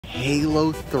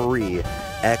Halo 3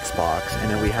 Xbox, and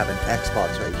then we have an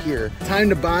Xbox right here. Time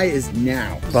to buy is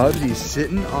now. Blvd's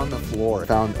sitting on the floor.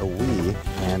 Found a Wii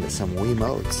and some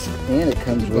Wiimotes. And it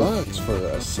comes with $2 for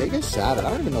a Sega Saturn.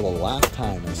 I don't even know the last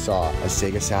time I saw a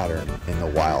Sega Saturn in the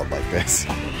wild like this.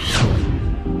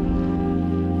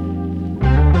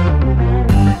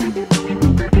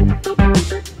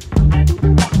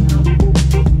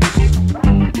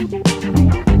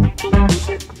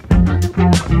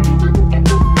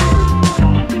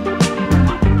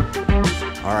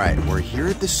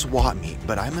 The swap meet,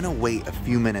 but I'm gonna wait a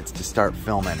few minutes to start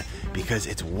filming because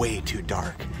it's way too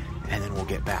dark, and then we'll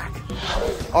get back.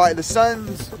 All right, the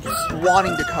sun's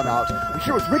wanting to come out. We're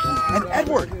here with Ricky and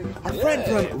Edward, our friend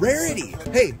from Rarity.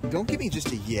 Hey, don't give me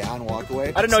just a yeah and walk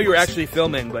away. I didn't know you were actually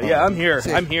filming, but yeah, I'm here.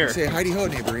 I'm here. Say hi ho,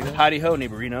 neighborino. Hi ho,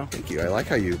 neighborino. Thank you. I like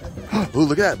how you. Ooh,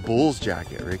 look at that Bulls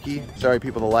jacket, Ricky. Sorry,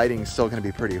 people. The lighting's still gonna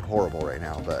be pretty horrible right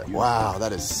now, but wow,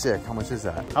 that is sick. How much is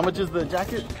that? How much is the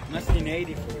jacket?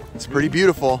 $19.80. It's pretty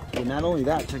beautiful. And not only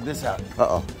that, check this out.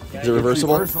 Uh-oh. Is it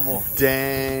reversible? Reversible.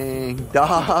 Dang,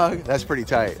 dog. That's pretty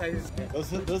tight.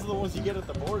 Those are the ones you get at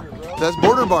the border, bro. That's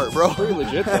border Bart, bro. Pretty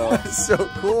legit, though. It's so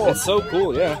cool. It's so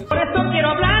cool, yeah.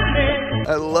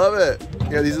 I love it.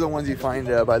 Yeah, these are the ones you find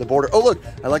by the border. Oh, look.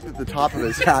 I like that the top of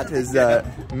his hat is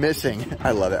missing.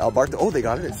 I love it. Alberto. Oh, they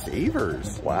got it at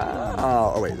Savers.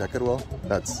 Wow. Oh, wait. Is that Goodwill?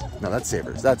 That's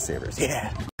Savers. That's Savers.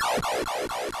 Yeah.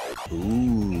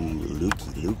 Ooh,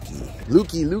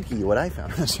 Lukey, what I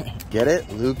found. Get it?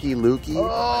 Lukey. Oh,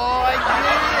 I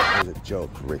get it. It was a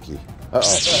joke, Ricky. Uh-oh.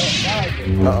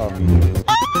 Uh-oh.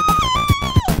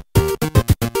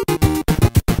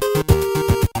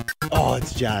 Oh,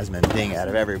 it's Jasmine. Dang, out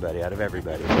of everybody.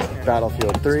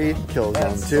 Battlefield 3,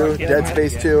 Killzone 2, Dead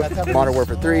Space 2, Modern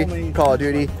Warfare 3, Call of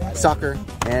Duty, Soccer,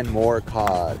 and more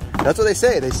COD. That's what they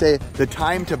say. They say the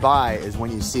time to buy is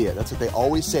when you see it. That's what they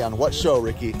always say on what show,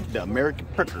 Ricky? The American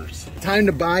Prickers. Time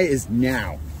to buy is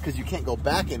now. Because you can't go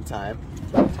back in time.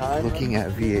 Looking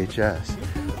at VHS.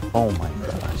 Oh my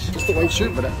gosh. Just the white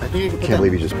shirt, but I think I can't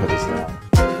believe you just put this down.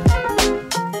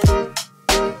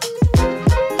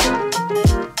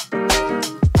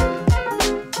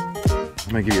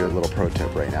 I'm gonna give you a little pro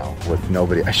tip right now with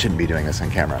nobody. I shouldn't be doing this on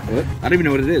camera. What? I don't even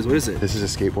know what it is. What is it? This is a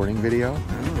skateboarding video.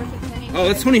 Oh,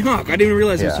 that's Tony Hawk. I didn't even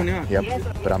realize it was Tony Hawk. Yep.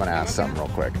 But I'm gonna ask something real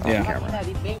quick on camera.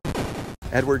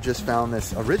 Edward just found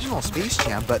this original Space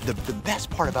Jam, but the best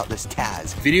part about this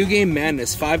Taz. Video Game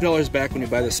Madness, $5 back when you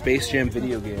buy the Space Jam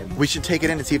video game. We should take it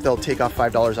in and see if they'll take off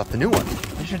 $5 off the new one.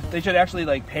 They should actually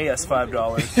like pay us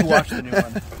 $5 to watch the new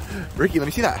one. Ricky, let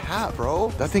me see that hat,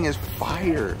 bro. That thing is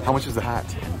fire. How much is the hat?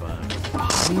 $10.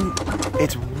 I mean,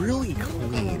 it's really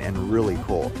clean and really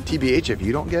cool. TBH, if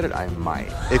you don't get it, I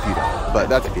might. If you don't, but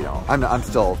that's if you don't. I'm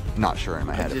still not sure in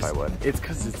my head if I would. It's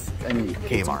because it's, I mean,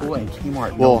 Kmart. Cool, and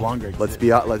Kmart well, no longer exists.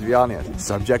 Let's be honest.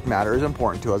 Subject matter is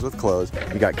important to us with clothes.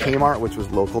 We got Kmart, which was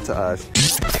local to us.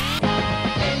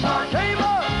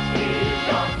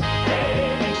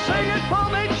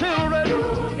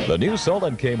 The new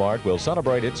Solon Kmart will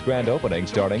celebrate its grand opening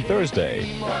starting Thursday.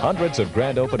 Hundreds of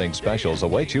grand opening specials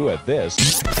await you at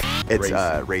this. It's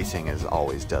racing as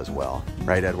always does well,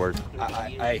 right, Edward?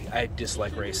 I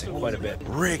dislike racing quite a bit.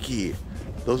 Ricky,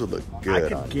 those would look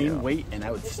good. I could gain weight and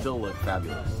I would still look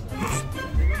fabulous.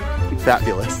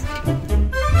 Fabulous.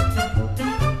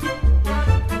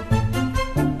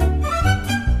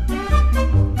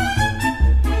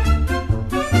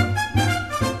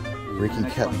 Ricky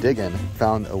kept digging,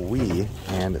 found a Wii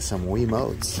and some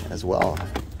Wiimotes as well.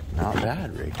 Not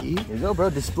bad, Ricky. Here you go,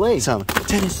 bro. Display. Some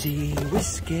Tennessee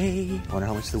whiskey. I wonder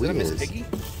how much the Wii is. Piggy?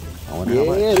 I wonder how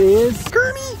much. Yeah, it is.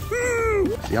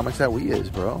 Skirmy! See how much that Wii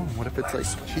is, bro. What if it's like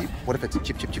cheap? What if it's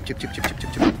cheap?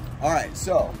 All right,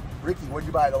 so Ricky, what'd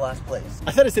you buy at the last place?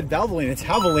 I thought it said Valvoline. It's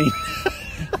Havoline.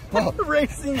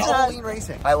 Racing. Halloween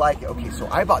racing. I like it. Okay, so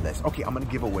I bought this. Okay, I'm gonna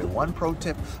give away one pro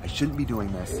tip. I shouldn't be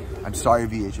doing this. I'm sorry,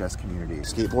 VHS community.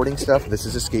 Skateboarding stuff. This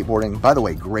is a skateboarding. By the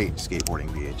way, great skateboarding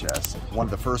VHS. One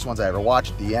of the first ones I ever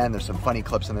watched. At the end, there's some funny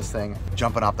clips in this thing.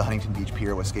 Jumping off the Huntington Beach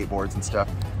Pier with skateboards and stuff.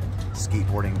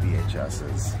 Skateboarding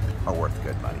VHSs are worth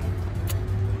good money.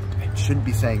 I shouldn't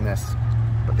be saying this,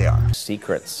 but they are.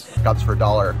 Secrets. Got this for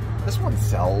 $1. This one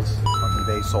sells on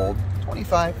eBay, sold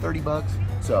 25, 30 bucks.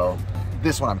 So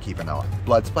this one I'm keeping though.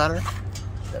 Blood splatter,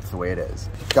 that's the way it is.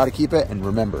 Gotta keep it, and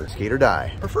remember, skate or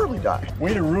die. Preferably die.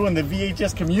 Way to ruin the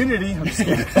VHS community. I'm just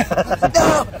kidding.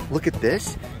 No! Look at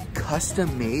this,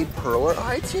 custom made perler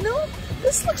eyes, you know?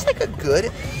 This looks like a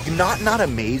good, not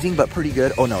amazing, but pretty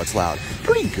good. Oh no, it's loud.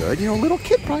 Pretty good, you know, little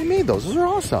kid probably made those. Those are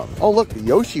awesome. Oh look, the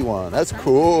Yoshi one, that's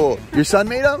cool. Your son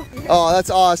made them? Oh,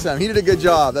 that's awesome. He did a good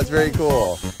job, that's very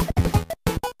cool.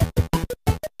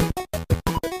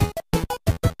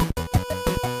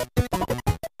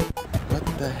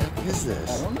 is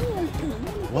this? I don't know.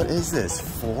 What is this?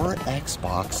 For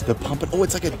Xbox, the pump. Oh,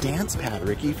 it's like a dance pad,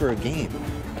 Ricky, for a game.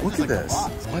 Look at this.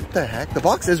 What the heck? The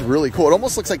box is really cool. It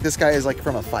almost looks like this guy is like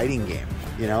from a fighting game.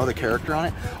 You know, the character on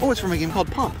it. Oh, it's from a game called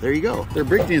Pump. There you go. They're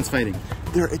breakdance fighting.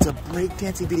 It's a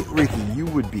breakdancing video. Ricky, you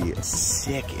would be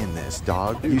sick in this,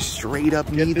 dog. You straight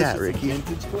up need that, Ricky.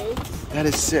 That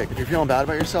is sick. If you're feeling bad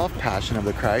about yourself, Passion of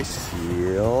the Christ,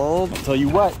 sealed. I'll tell you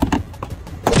what.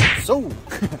 So,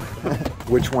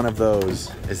 which one of those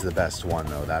is the best one,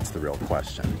 though? That's the real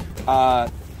question.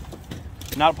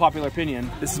 Not a popular opinion.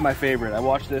 This is my favorite. I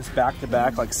watched this back to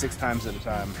back like 6 times at a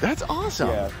time. That's awesome.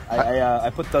 Yeah, I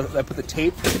put the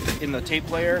tape in the tape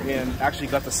player and actually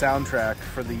got the soundtrack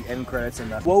for the end credits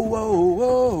and the whoa whoa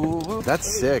whoa whoa.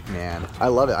 That's sick, man. I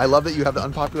love it. I love that you have the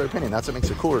unpopular opinion. That's what makes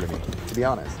it cooler to me, to be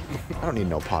honest. I don't need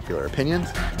no popular opinions.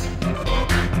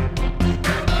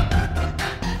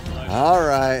 All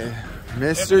right,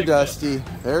 Mr. Dusty.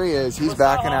 There he is. He's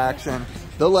back in action.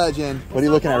 The legend. What are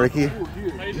you looking at, Ricky? How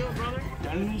you doing, brother?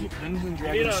 Dungeons and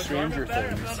Dragons Stranger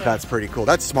Things. That's pretty cool.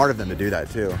 That's smart of them to do that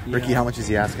too. Yeah. Ricky, how much is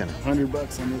he asking?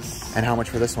 $100 on this. And how much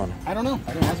for this one? I don't know.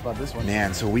 I didn't ask about this one.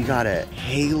 Man, so we got a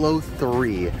Halo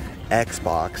 3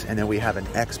 Xbox, and then we have an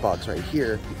Xbox right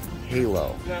here,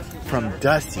 Halo, from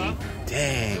Dusty.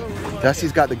 Dang.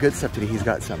 Dusty's got the good stuff today. He's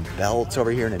got some belts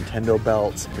over here, Nintendo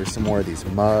belts. There's some more of these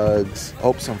mugs.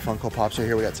 Oh, some Funko Pops right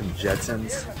here. We got some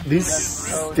Jetsons. These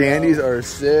standees are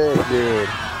sick, dude.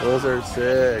 Those are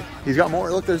sick. He's got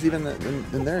more. Look, there's even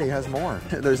in there. He has more.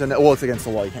 There's well, it's against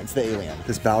the wall. You can't. It's the alien.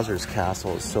 This Bowser's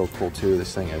castle is so cool too.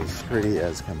 This thing is pretty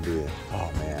as can be.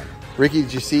 Oh man. Ricky,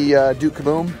 did you see Duke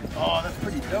Kaboom? Oh, that's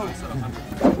pretty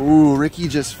dope. Ooh, Ricky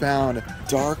just found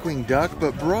Darkwing Duck,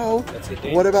 but bro,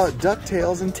 what about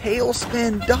DuckTales and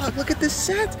Tailspin? Dog, look at this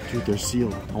set. Dude, they're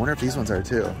sealed. I wonder if these ones are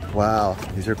too. Wow,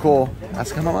 these are cool.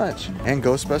 Ask him how much. And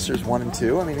Ghostbusters 1 and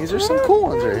 2. I mean, these are some cool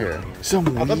ones right here. Some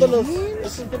memes.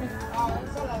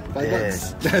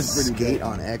 This. That's pretty Skate good.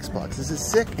 on Xbox. This is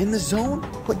sick. In the zone?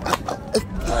 What?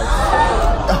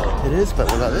 It is, but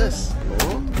what about this?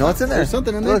 No, it's in there. There's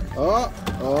something in there. Look. Oh.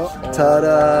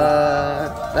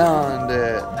 Ta-da! Found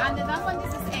it. And the that one,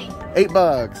 this is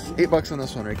 $8. $8 on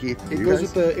this one, Ricky. It goes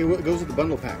with the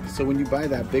bundle pack. So when you buy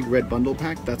that big red bundle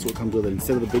pack, that's what comes with it.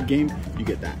 Instead of the big game, you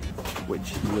get that,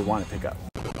 which you will want to pick up.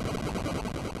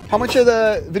 How much are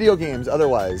the video games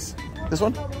otherwise? This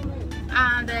one?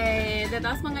 The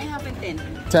last one I have in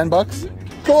 10. $10?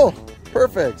 Cool.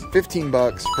 Perfect.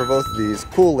 $15 for both of these.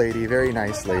 Cool lady, very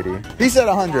nice lady. He said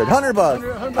 100.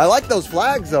 $100. I like those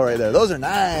flags though right there. Those are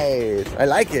nice. I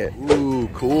like it. Ooh,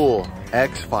 cool.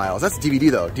 X-Files. That's DVD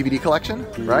though. DVD collection,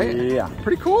 right? Yeah.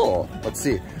 Pretty cool. Let's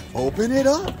see. Open it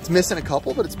up. It's missing a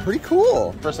couple, but it's pretty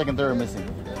cool. First, second, third are missing.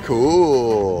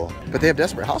 Cool. But they have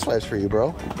Desperate Housewives for you,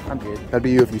 bro. I'm good. That'd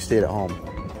be you if you stayed at home.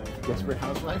 Desperate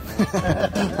Housewife?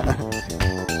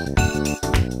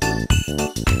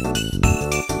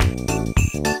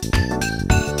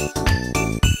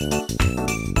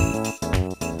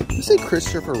 You say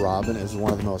Christopher Robin is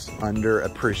one of the most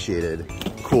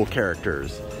underappreciated cool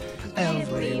characters.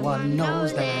 Everyone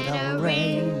knows that a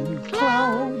rain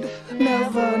cloud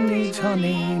never needs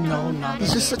honey, no, not.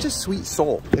 He's just such a sweet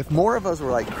soul. If more of us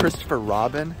were like Christopher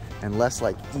Robin and less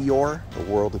like Eeyore, the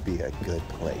world would be a good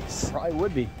place. Probably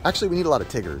would be. Actually, we need a lot of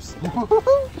Tiggers.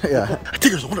 Yeah.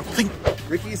 Tigger's a wonderful thing.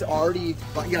 Ricky's already,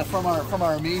 yeah, from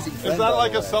our amazing friend. Is that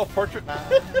like a self-portrait?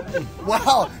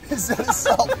 Wow, is that a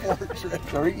self-portrait?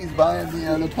 So Ricky's buying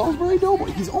the Pillsbury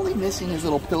Doughboy. He's only missing his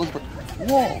little Pillsbury.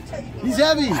 Whoa, He's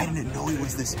heavy. I didn't know he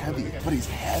was this heavy, but he's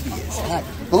heavy as heck.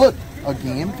 But look, a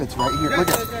game fits right here. Look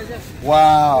at it.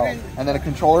 Wow, and then a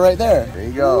controller right there. There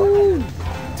you go. Woo.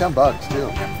 $10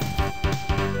 too.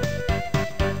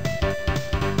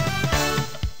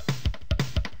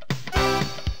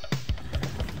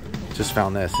 Just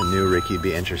found this and knew Ricky'd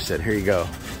be interested. Here you go.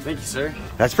 Thank you, sir.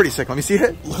 That's pretty sick. Let me see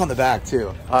it. Look on the back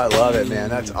too. I love it, man.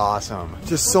 That's awesome.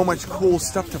 Just so much cool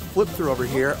stuff to flip through over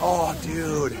here. Oh,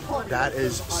 dude. That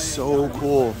is so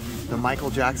cool. The Michael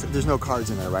Jackson. There's no cards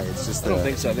in there, right? It's just the... I don't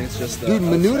think so. I think it's just the... Dude,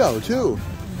 Menudo too.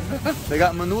 They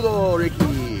got Menudo,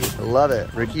 Ricky. I love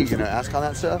it. Ricky, you gonna ask on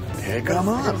that stuff? Pick them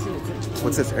up.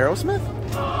 What's this, Aerosmith?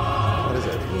 What is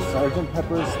it? Sergeant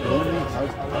Pepper's Lonely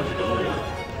Hearts.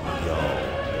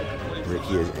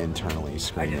 Ricky is internally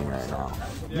screaming right now.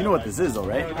 You know what this is, though,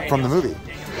 right? From the movie.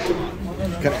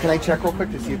 Can I check real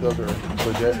quick to see if those are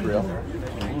legit, real?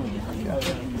 Yeah.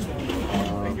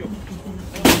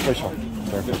 Official.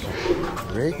 They're official.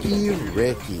 Ricky,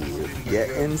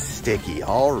 getting sticky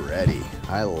already.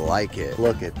 I like it.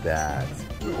 Look at that.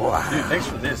 Wow. Dude, thanks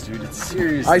for this, dude. It's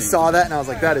seriously. I saw that and I was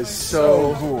like, that is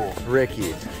so cool.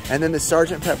 Ricky. And then the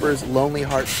Sgt. Pepper's Lonely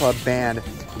Hearts Club Band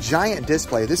giant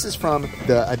display. This is from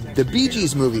the Bee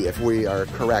Gees movie, if we are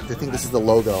correct. I think this is the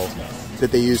logo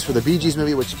that they used for the Bee Gees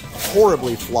movie, which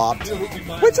horribly flopped.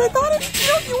 Which I thought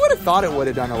it, you would have thought it would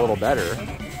have done a little better,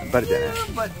 but it didn't.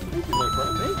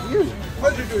 Thank you.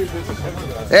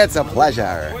 It's a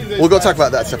pleasure. We'll go talk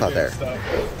about that stuff out there.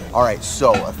 All right,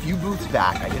 so a few booths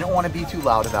back. I didn't want to be too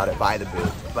loud about it by the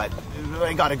booth, but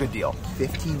I got a good deal.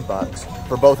 15 bucks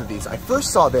for both of these. I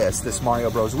first saw this Mario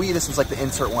Bros. Wii. This was like the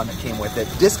insert one that came with it.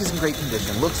 Disc is in great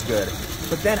condition, looks good.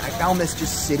 But then I found this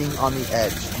just sitting on the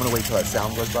edge. I'm gonna wait till that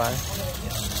sound goes by.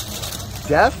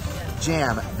 Def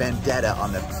Jam Vendetta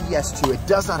on the PS2. It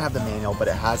does not have the manual, but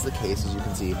it has the case, as you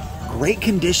can see. Great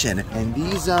condition. And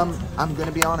these, I'm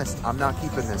gonna be honest, I'm not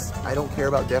keeping this. I don't care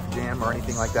about Def Jam or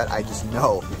anything like that. I just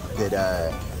know that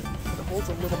it holds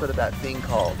a little bit of that thing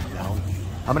called,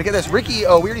 I'm gonna get this. Ricky,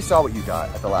 oh, we already saw what you got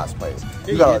at the last place.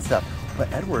 You got all that stuff.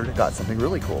 But Edward got something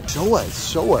really cool. Show us,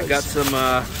 show us. I got some,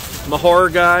 I'm a horror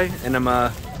guy and I'm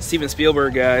a Steven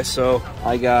Spielberg guy, so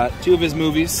I got 2 of his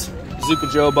movies.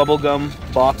 Zuka Joe bubblegum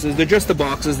boxes. They're just the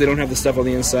boxes, they don't have the stuff on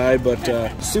the inside, but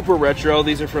super retro.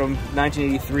 These are from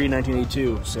 1983,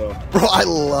 1982, so. Bro, I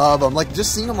love them. Like,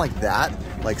 just seeing them like that,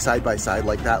 like side by side,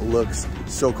 like that looks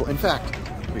so cool. In fact,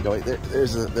 here we go.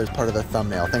 There's part of the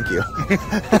thumbnail. Thank you.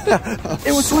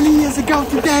 It was 20 years ago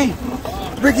today.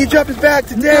 Ricky dropped his bag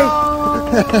today.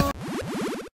 No.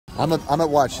 I'm a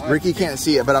watch. Ricky can't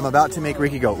see it, but I'm about to make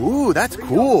Ricky go, ooh, that's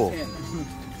cool.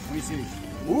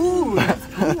 Ooh, that's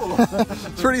cool.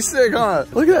 It's pretty sick, huh?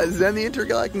 Look at that, Zen the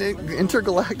Intergalactic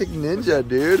Ninja,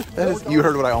 dude. That is, you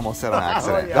heard what I almost said on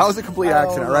accident. That was a complete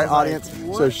accident, right, audience?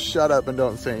 So shut up and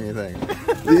don't say anything.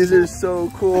 These are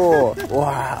so cool.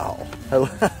 Wow.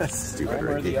 Stupid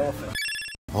Ricky.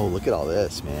 Oh, look at all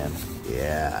this, man.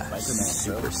 Yeah.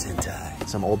 Super Sentai.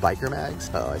 Some old biker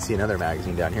mags. Oh, I see another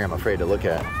magazine down here I'm afraid to look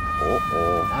at.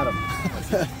 Adam.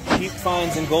 Cheap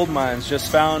finds and gold mines.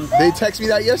 Just found. They texted me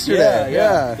that yesterday.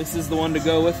 Yeah. This is the one to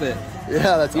go with it.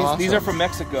 Yeah, that's awesome. These are from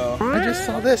Mexico. I just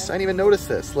saw this. I didn't even notice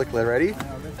this. Look, ready?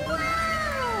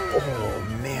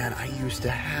 Oh, man, I used to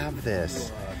have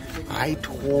this. I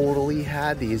totally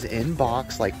had these in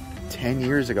box like 10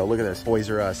 years ago. Look at this. Toys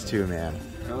R Us too, man.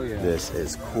 Oh, yeah. This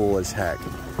is cool as heck.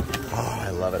 Oh, I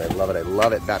love it. I love it. I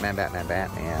love it. Batman, Batman,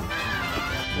 Batman.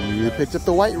 You picked up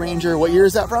the White Ranger. What year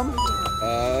is that from?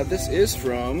 This is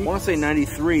from, I want to say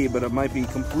 93, but it might be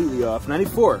completely off.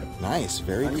 94. Nice.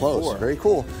 Very close. Very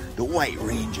cool. The White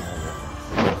Ranger.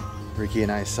 Ricky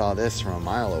and I saw this from a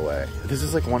mile away. This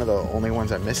is like one of the only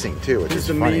ones I'm missing too, which is funny. This is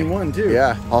the main one too.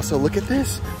 Yeah. Also, look at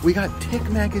this. We got Tick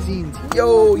magazines.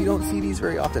 Yo, you don't see these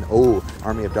very often. Oh,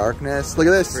 Army of Darkness. Look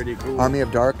at this. Pretty cool. Army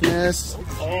of Darkness.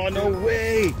 Oh, no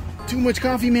way. Too much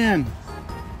coffee, man.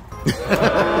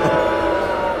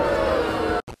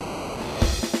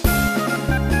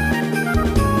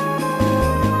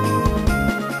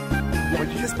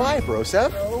 What'd you just buy, bro,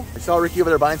 Seth? I saw Ricky over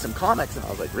there buying some comics and I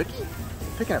was like, Ricky?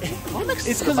 Picking up some comics?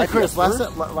 It's because of Chris.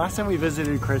 Last time we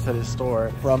visited Chris at his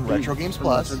store. From Retro Games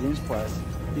Plus. Retro Games Plus.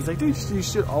 He's like, dude, you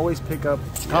should always pick up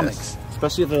comics.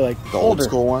 Especially if they're like the older. Old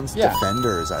school ones. Yeah.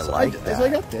 Defenders, I like that. So I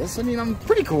got this. I mean, I'm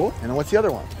pretty cool. And then what's the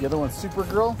other one? The other one's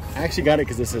Supergirl. I actually got it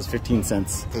because this says 15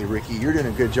 cents. Hey, Ricky, you're doing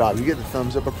a good job. You get the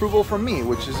thumbs up approval from me,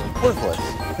 which is worthless.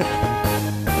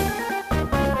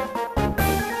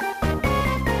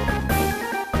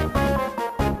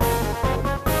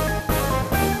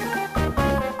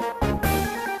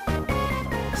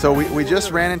 So we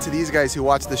just ran into these guys who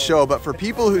watch the show, but for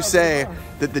people who say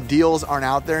that the deals aren't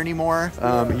out there anymore,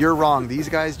 you're wrong. These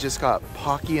guys just got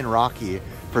Pocky and Rocky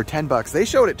for 10 bucks. They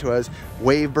showed it to us.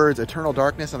 Wavebirds, Eternal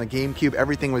Darkness on the GameCube,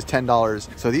 everything was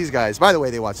 $10. So these guys, by the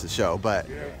way, they watched the show, but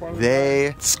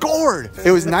they scored. It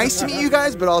was nice to meet you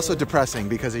guys, but also depressing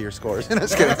because of your scores. No,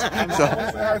 just kidding. So,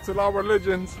 it's a lot of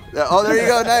religions. Oh, there you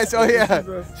go. Nice. Oh, yeah.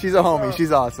 She's a homie.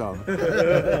 She's awesome.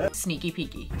 Sneaky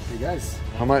peeky. Hey, guys.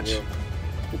 How much?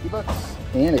 50 bucks.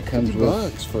 And it comes with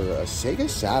 $50 for a Sega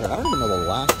Saturn. I don't even know the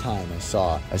last time I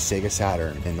saw a Sega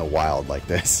Saturn in the wild like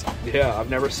this. Yeah, I've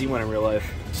never seen one in real life.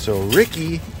 So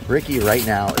Ricky right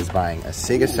now is buying a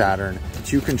Sega Saturn,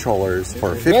 2 controllers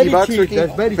for 50 bucks. Ricky?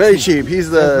 That's very cheap. He's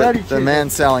the man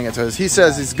selling it to us. He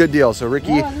says it's a good deal. So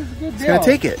Ricky is gonna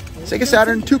take it. Sega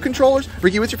Saturn, 2 controllers.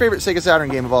 Ricky, what's your favorite Sega Saturn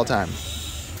game of all time?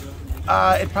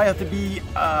 It'd probably have to be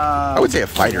I would say a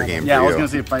fighter game. Yeah, for I was you. gonna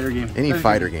say a fighter game. Any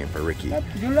fighter game for Ricky.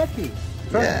 You're lucky.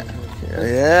 Yeah.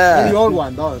 Yeah. The old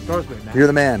one, though. Trust me. You're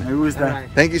the man. Who was that?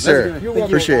 Thank you, sir.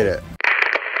 Appreciate it.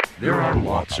 There are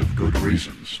lots of good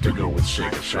reasons to go with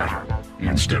Sega Saturn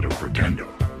instead of Nintendo.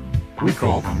 We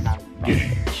call them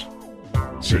games.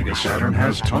 Sega Saturn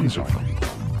has tons of them.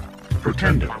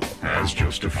 Pretendo has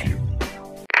just a few.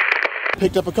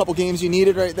 Picked up a couple games you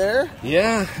needed right there.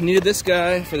 Yeah, needed this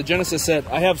guy for the Genesis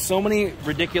set. I have so many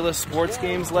ridiculous sports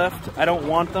games left. I don't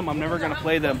want them. I'm never going to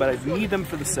play them, but I need them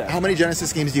for the set. How many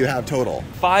Genesis games do you have total?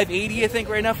 580, I think,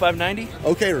 right now. 590.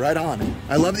 Okay, right on.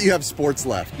 I love that you have sports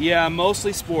left. Yeah,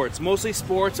 mostly sports. Mostly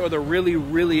sports are the really,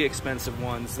 really expensive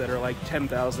ones that are like $10,000.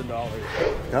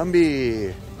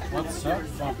 Gumby. What's up,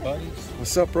 my buddies?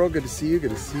 What's up, bro? Good to see you.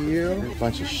 Good to see you. A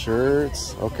bunch of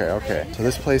shirts. Okay, okay. So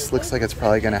this place looks like it's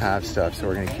probably going to have stuff, so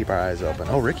we're going to keep our eyes open.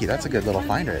 Oh, Ricky, that's a good little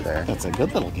find right there. That's a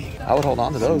good little game. I would hold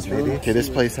on to those, maybe. Okay, this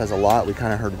place has a lot. We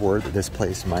kind of heard word that this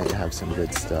place might have some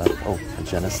good stuff. Oh, a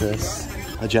Genesis.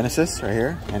 A Genesis right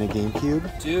here, and a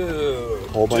GameCube. Dude.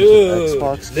 Whole bunch of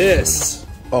Xbox. This.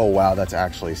 Oh, wow, that's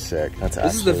actually sick. That's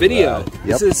This is the video. Rad.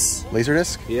 Yep. This is...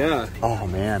 Laserdisc? Yeah. Oh,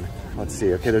 man. Let's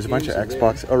see. Okay, there's a bunch of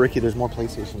Xbox. Oh, Ricky, there's more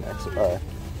PlayStation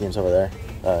games over there.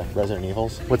 Resident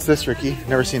Evils. What's this, Ricky?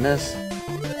 Never seen this.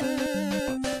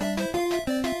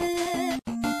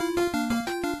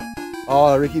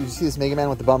 Oh, Ricky, did you see this Mega Man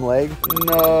with the bum leg?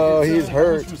 No, he's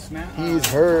hurt. He's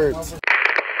hurt.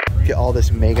 Get all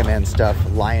this Mega Man stuff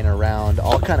lying around,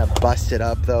 all kind of busted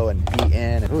up though and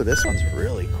beaten. Ooh, this one's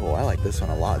really cool. I like this one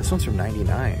a lot. This one's from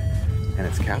 '99, and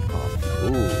it's Capcom.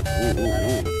 Ooh, ooh,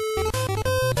 ooh, ooh.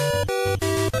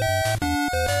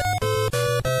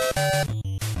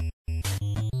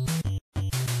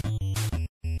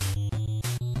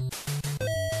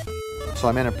 So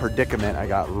I'm in a predicament. I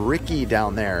got Ricky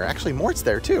down there. Actually, Mort's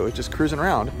there too, just cruising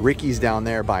around. Ricky's down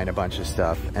there buying a bunch of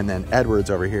stuff. And then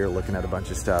Edward's over here looking at a bunch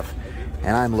of stuff.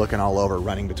 And I'm looking all over,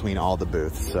 running between all the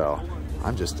booths. So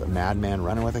I'm just a madman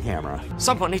running with a camera.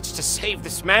 Someone needs to save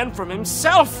this man from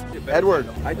himself. Edward.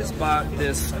 I just bought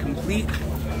this complete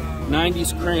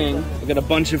 90s Krang. I got a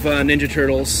bunch of Ninja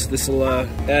Turtles. This will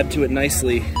add to it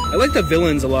nicely. I like the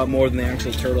villains a lot more than the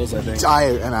actual turtles, I think. I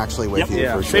am actually with you,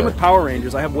 yeah, for same sure. with Power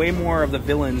Rangers. I have way more of the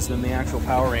villains than the actual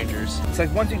Power Rangers. It's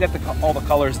like once you get all the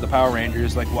colors of the Power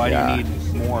Rangers, like why do you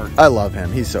need more? I love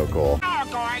him. He's so cool. You're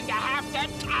going to have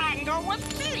to tangle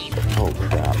with me. Oh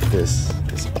crap, this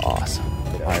is awesome.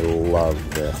 I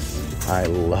love this. I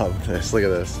love this. Look at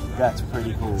this. That's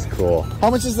pretty cool. It's cool. How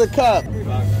much is the cup?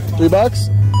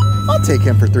 $3? I'll take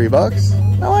him for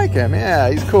 $3. I like him. Yeah,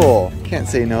 he's cool. Can't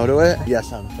say no to it.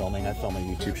 Yes, I'm filming. I film a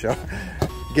YouTube show.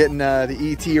 Getting the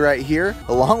ET right here,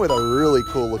 along with a really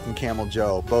cool looking Camel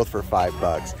Joe, both for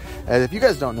 $5. And if you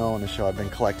guys don't know on the show, I've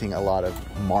been collecting a lot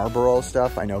of Marlboro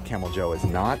stuff. I know Camel Joe is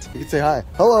not. You can say hi.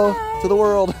 Hello to the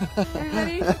world.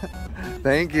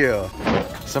 Thank you.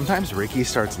 Sometimes Ricky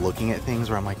starts looking at things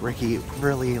where I'm like, Ricky,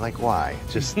 really? Like, why?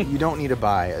 Just, you don't need to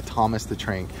buy a Thomas the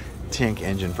Tank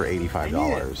engine for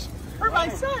 $85. For my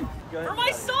son. For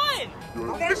my son. For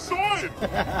my son.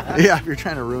 Yeah, if you're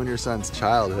trying to ruin your son's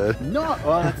childhood. No,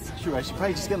 well, that's true. I should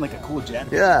probably just get like a cool jet.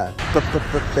 Yeah.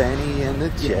 Fanny and the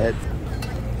jet.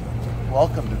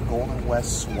 Welcome to Golden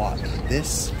West Swap.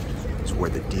 This is where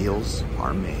the deals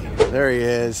are made. There he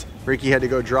is. Ricky had to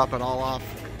go drop it all off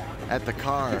at the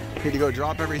car. He had to go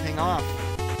drop everything off.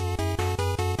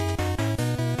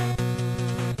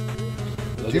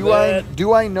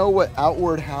 Do I know what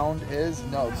Outward Hound is?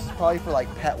 No, this is probably for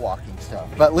like pet walking stuff.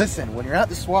 But listen, when you're at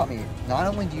the swap meet, not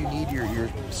only do you need your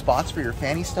spots for your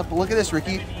fanny stuff, but look at this,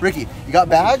 Ricky. Ricky, you got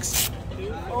bags?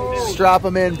 Strap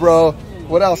them in, bro.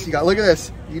 What else you got? Look at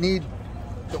this. You need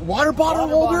the water bottle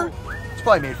holder? It's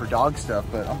probably made for dog stuff,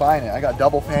 but I'm buying it. I got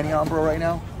double fanny on, bro, right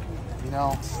now. You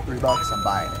know, it's $3, I'm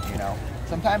buying it, you know.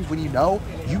 Sometimes when you know,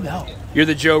 you know. You're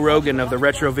the Joe Rogan of the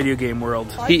retro video game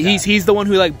world. He's the one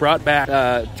who like brought back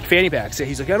fanny packs.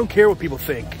 He's like, I don't care what people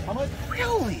think. I'm like,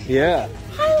 really? Yeah.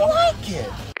 I like it.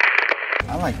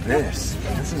 I like this.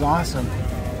 This is awesome.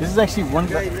 This is actually one.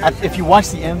 If you watch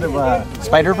the end of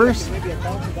Spider-Verse,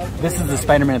 this is the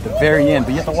Spider-Man at the very end,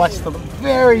 but you have to watch the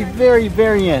very, very,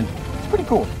 very end. It's pretty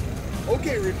cool.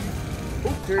 Okay, Ricky.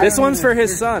 This one's for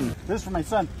his son. This is for my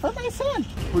son. For my son.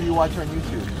 Who do you watch on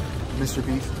YouTube? Mr.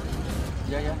 Beast?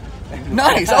 Yeah.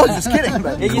 Nice! I was just kidding.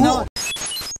 But hey, you know.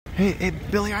 Hey,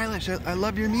 Billie Eilish, I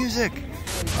love your music.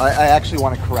 I actually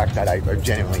want to correct that. I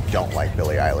genuinely don't like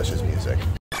Billie Eilish's music.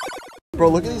 Bro,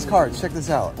 look at these cards. Check this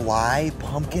out. Fly,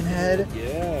 Pumpkinhead,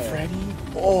 Freddy.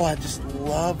 Oh, I just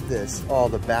love this. Oh,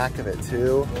 the back of it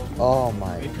too. Oh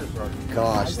my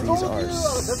gosh, these are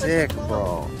sick,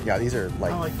 bro. Yeah, these are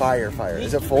like fire.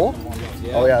 Is it full?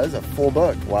 Oh yeah, this is a full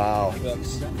book. Wow.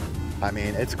 I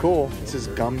mean, it's cool. This is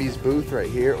Gumby's booth right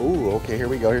here. Ooh, okay, here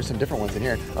we go. Here's some different ones in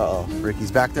here. Uh-oh, Ricky's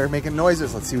back there making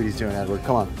noises. Let's see what he's doing, Edward.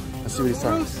 Come on. Let's see what he's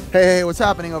talking. Hey, what's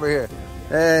happening over here?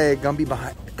 Hey,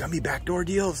 Gumby backdoor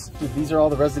deals. Dude, these are all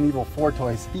the Resident Evil 4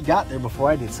 toys. He got there before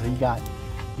I did, so he got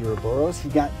the Ouroboros. He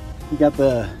got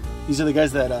the. These are the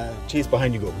guys that chase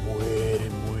behind you, go wood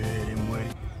and wood and wood.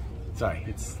 Sorry,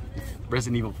 it's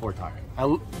Resident Evil 4 talk.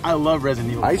 I love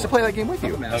Resident Evil 4. I used to play that game with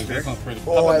you.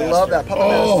 Oh, I love that Puppet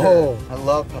Master. I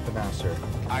love Puppet Master.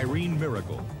 Irene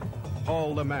Miracle,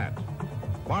 Paul LeMat,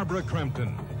 Barbara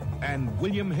Crampton, and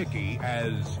William Hickey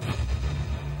as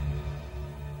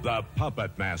the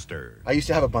Puppet Master. I used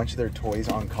to have a bunch of their toys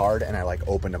on card, and I like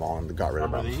opened them all and got rid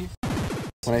of them.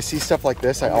 When I see stuff like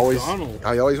this, I always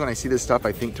when I see this stuff,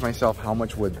 I think to myself, how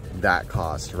much would that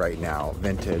cost right now,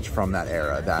 vintage from that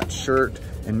era? That shirt,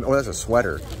 and oh, that's a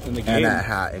sweater, and that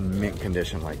hat in mint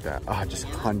condition like that. Ah, just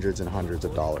hundreds and hundreds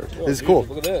of dollars. Oh, this is cool.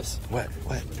 Look at this. What?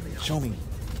 Show me.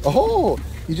 Oh,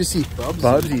 you just see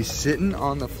Bubsy sitting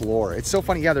on the floor. It's so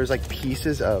funny. Yeah, there's like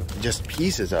pieces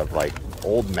of like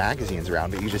old magazines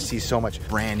around, but you just see so much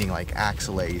branding, like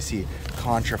Axelay. You see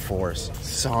Contraforce,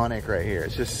 Sonic right here.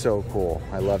 It's just so cool.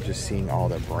 I love just seeing all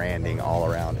the branding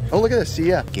all around. Oh, look at this. See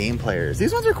ya. Game players.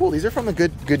 These ones are cool. These are from the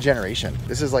good generation.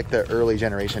 This is like the early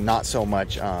generation, not so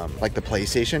much like the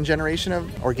PlayStation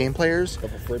generation or game players.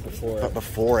 But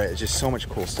before it, it's just so much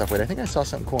cool stuff. Wait, I think I saw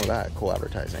something cool with that. Cool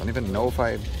advertising. I don't even know if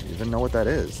I even know what that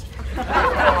is.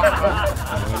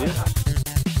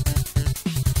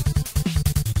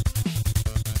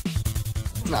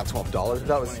 It's not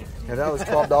 $12. If that was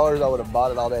 $12, I would have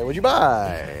bought it all day. What'd you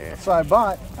buy? So I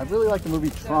really like the movie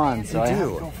Tron, so I have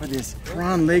to go for this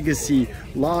Tron Legacy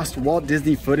lost Walt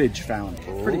Disney footage found.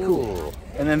 Pretty cool.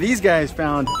 And then these guys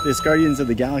found this Guardians of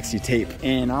the Galaxy tape,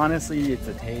 and honestly, it's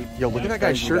a tape. Yo, look at that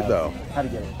guy's shirt though. How to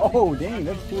get it? Oh, dang,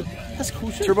 that's cool. That's a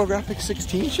cool shirt. TurboGrafx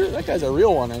 16 shirt? That guy's a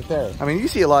real one right there. I mean, you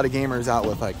see a lot of gamers out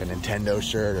with like a Nintendo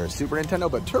shirt or a Super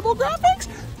Nintendo, but TurboGrafx?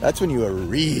 That's when you're a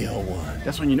real one.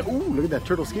 That's when you know. Ooh, look at that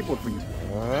turtle skateboard for you.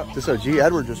 This OG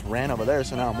Edward just ran over there,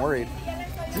 so now I'm worried.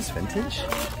 Is this vintage?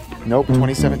 Nope,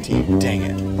 2017. Dang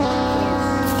it.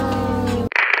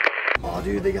 Oh,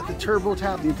 dude, they got the turbo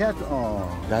tap, the attachment.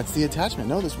 Oh. That's the attachment.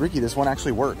 No, this one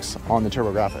actually works on the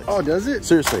TurboGrafx. Oh, does it?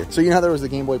 Seriously. So you know how there was the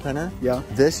Game Boy printer? Yeah.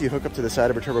 This you hook up to the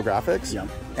side of a TurboGrafx, yeah,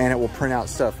 and it will print out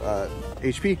stuff.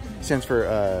 HP stands for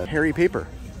hairy paper.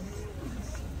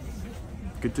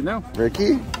 Good to know.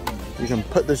 Ricky, you can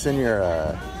put this in your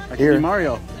ear.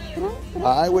 Mario.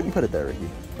 I wouldn't put it there, Ricky.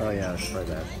 Oh yeah, that's my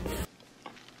bad.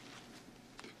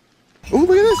 Oh,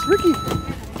 look at this, Ricky.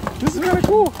 This is kind of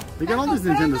cool. They got all this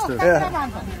Nintendo stuff. Yeah.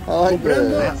 I like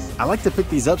this. I like to pick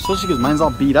these up, especially because mine's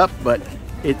all beat up, but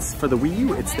it's for the Wii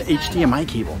U. It's the HDMI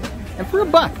cable. And for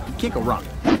 $1, you can't go wrong.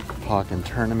 Hawken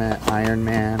Tournament, Iron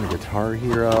Man, Guitar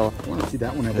Hero. I want to see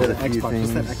that one. I bought an Xbox.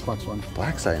 What's that Xbox one?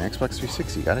 Black Site, an Xbox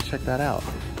 360. Gotta check that out.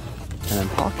 And then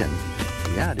Hawken.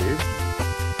 Yeah, dude.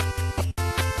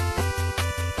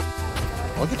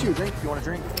 I'll get you a drink if you want a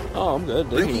drink. Oh, I'm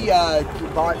good. Ricky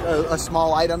bought a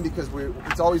small item because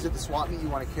it's always at the swap meet. You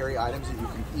want to carry items that you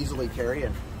can easily carry,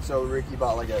 and so Ricky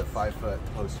bought like a 5-foot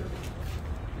poster.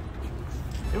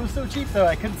 It was so cheap though,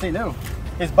 I couldn't say no.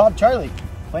 It's Bob Charlie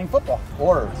playing football,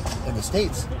 or in the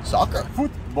States, soccer.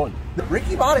 Football.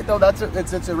 Ricky bought it though.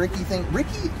 It's a Ricky thing.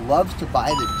 Ricky loves to buy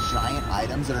the giant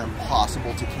items that are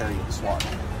impossible to carry at the swap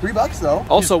meet. $3 though.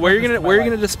 Also, where are you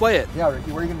gonna display it? Yeah,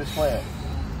 Ricky, where are you gonna display it?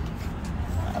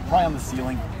 Probably on the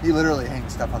ceiling. He literally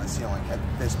hangs stuff on the ceiling at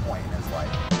this point in his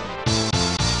life.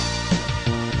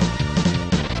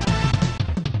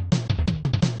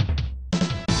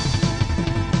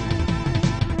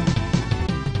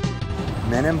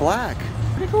 Men in Black.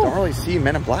 Pretty cool. Don't really see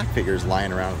Men in Black figures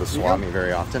lying around at the swap meet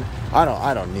very often.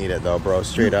 I don't need it though, bro.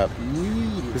 Straight up.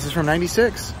 This is from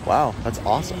 '96. Wow, that's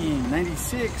awesome. Dang,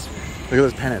 96. Look at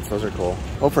those pennants. Those are cool.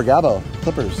 Oh, for Gabo,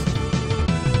 Clippers.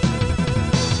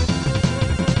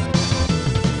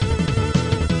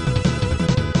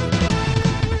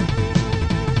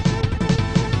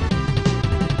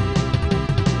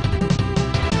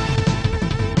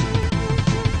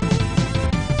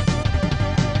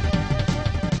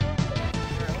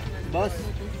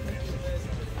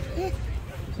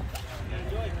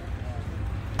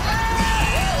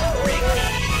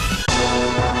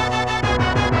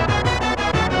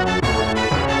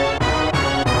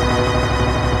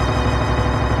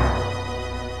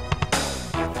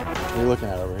 Looking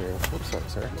at over here.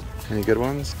 Whoops, sorry. Any good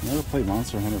ones? Never played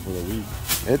Monster Hunter for the Wii.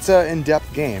 It's an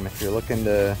in-depth game if you're looking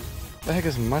to... What the heck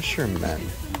is Mushroom Men?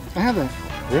 I have that.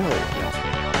 Really? Yeah.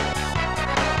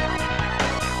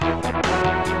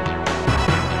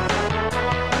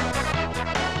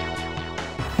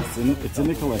 It's in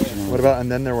the collection. What about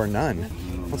And Then There Were None?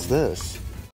 What's this?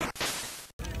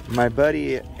 My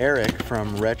buddy Eric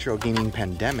from Retro Gaming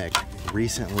Pandemic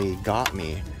recently got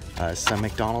me some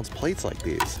McDonald's plates like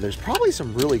these. There's probably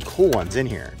some really cool ones in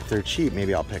here. If they're cheap,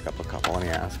 maybe I'll pick up a couple. Let me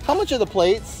ask. How much are the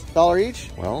plates? $1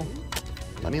 each? Well,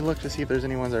 let me look to see if there's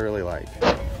any ones I really like.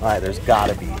 All right, there's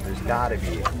gotta be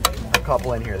a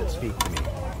couple in here that speak to me.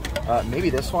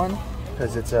 Maybe this one,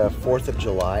 because it's a 4th of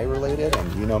July related,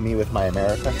 and you know me with my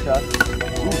America stuff.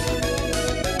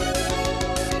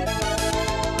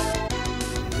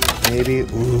 Maybe,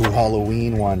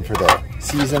 Halloween one for the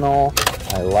seasonal.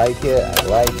 I like it, I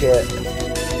like it.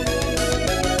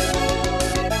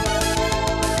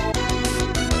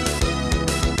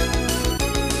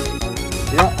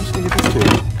 You know, I'm just gonna get these two.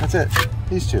 That's it,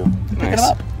 these two. Picking them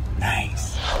up.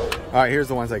 Nice. All right, here's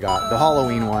the ones I got. The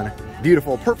Halloween one,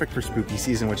 beautiful, perfect for spooky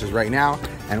season, which is right now.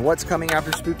 And what's coming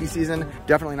after spooky season?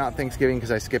 Definitely not Thanksgiving,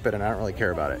 because I skip it and I don't really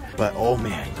care about it. But oh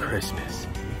man, Christmas.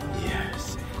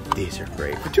 Yes, these are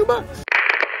great for $2.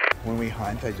 When we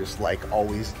hunt, I just like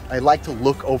I like to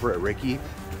look over at Ricky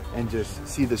and just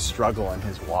see the struggle in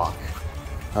his walk.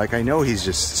 Like, I know he's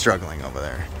just struggling over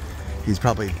there. He's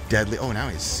probably deadly. Oh, now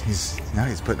he's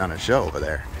putting on a show over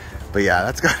there. But yeah,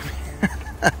 that's gotta be.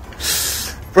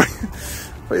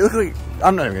 But you look like,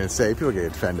 I'm not even gonna say, people get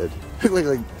offended. You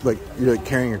look like you're like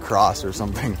carrying a cross or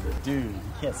something. Dude, you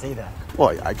can't say that.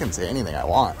 Well, I can say anything I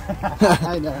want.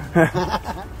 I know.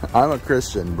 I'm a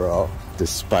Christian, bro,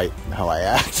 despite how I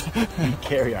act. We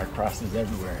carry our crosses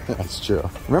everywhere. That's true.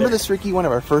 Remember this, Ricky, one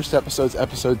of our first episodes,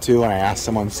 episode 2, when I asked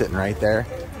someone sitting right there,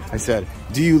 I said,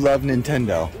 do you love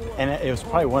Nintendo? And it was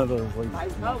probably one of those where you're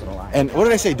not gonna lie. And what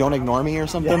did I say, don't ignore me or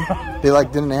something? Yeah. They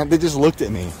like didn't, they just looked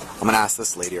at me. I'm gonna ask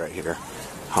this lady right here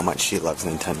how much she loves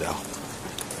Nintendo.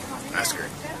 Ask her.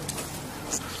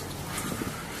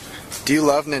 Do you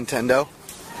love Nintendo?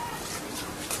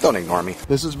 Don't ignore me.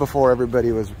 This was before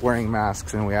everybody was wearing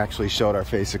masks and we actually showed our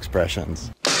face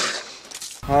expressions.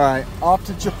 All right, off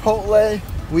to Chipotle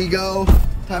we go.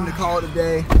 Time to call it a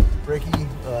day. Ricky,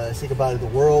 say goodbye to the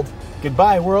world.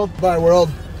 Goodbye, world. Bye,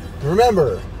 world.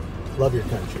 Remember, love your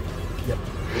country. Yep.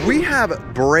 We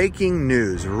have breaking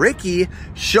news. Ricky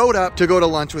showed up to go to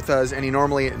lunch with us, and he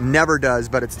normally never does,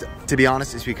 but it's, to be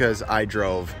honest, it's because I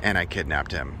drove and I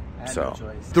kidnapped him. So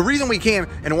the reason we came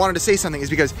and wanted to say something is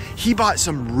because he bought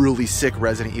some really sick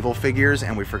Resident Evil figures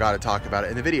and we forgot to talk about it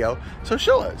in the video. So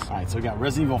show us. All right, so we got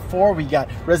Resident Evil 4, we got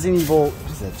Resident Evil,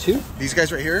 what is that, 2? These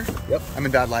guys right here? Yep. I'm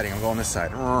in bad lighting, I'm going this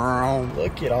side.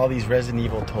 Look at all these Resident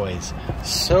Evil toys.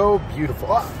 So beautiful.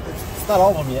 Oh, it's not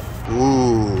all of them yet.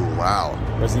 Ooh, wow.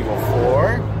 Resident Evil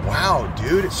 4. Wow,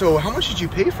 dude. So how much did you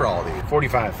pay for all of these?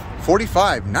 45.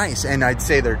 45, nice. And I'd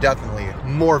say they're definitely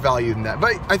more value than that.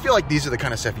 But I feel like these are the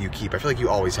kind of stuff you keep. I feel like you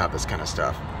always have this kind of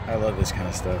stuff. I love this kind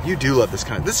of stuff. You do love this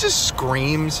kind of, this just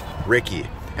screams Ricky.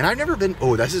 And I've never been,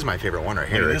 oh, this is my favorite one right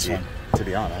here, Ricky. This one. To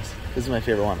be honest. This is my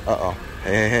favorite one. Uh-oh.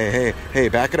 Hey,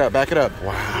 back it up, back it up.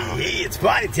 Wow. Hey, it's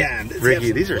party time.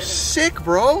 Ricky, these are sick,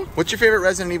 bro. What's your favorite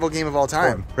Resident Evil game of all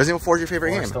time? 4. Resident Evil 4 is your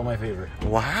favorite game? Still my favorite.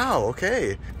 Wow,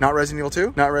 okay. Not Resident Evil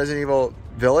 2? Not Resident Evil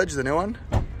Village, the new one?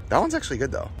 That one's actually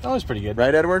good though. That was pretty good.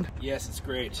 Right, Edward? Yes, it's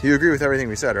great. You agree with everything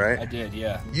we said, right? I did,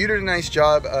 yeah. You did a nice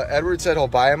job. Edward said he'll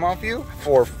buy them off you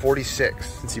for 46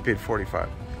 since you paid 45.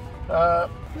 I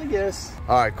guess.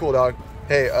 All right, cool, dog.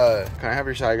 Hey, can I have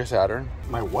your Sega Saturn?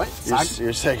 My what?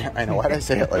 Your Sega. I know, why did I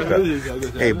say it like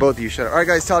that? Hey, both of you shut up. All right,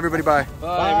 guys, tell everybody bye.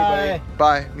 Bye, everybody.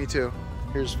 Bye, me too.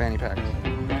 Here's fanny packs.